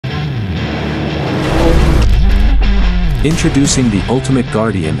Introducing the ultimate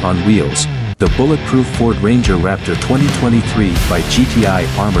guardian on wheels, the Bulletproof Ford Ranger Raptor 2023 by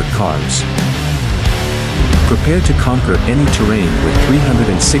GTI Armored Cars. Prepare to conquer any terrain with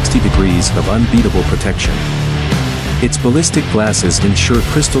 360 degrees of unbeatable protection. Its ballistic glasses ensure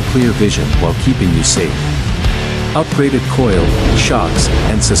crystal clear vision while keeping you safe. Upgraded coil, shocks,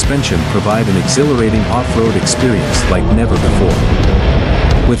 and suspension provide an exhilarating off-road experience like never before.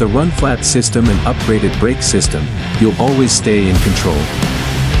 With a run-flat system and upgraded brake system, you'll always stay in control.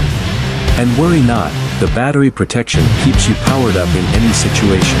 And worry not, the battery protection keeps you powered up in any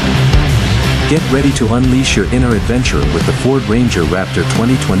situation. Get ready to unleash your inner adventurer with the Ford Ranger Raptor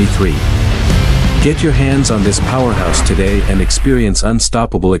 2023. Get your hands on this powerhouse today and experience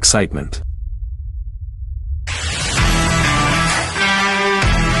unstoppable excitement.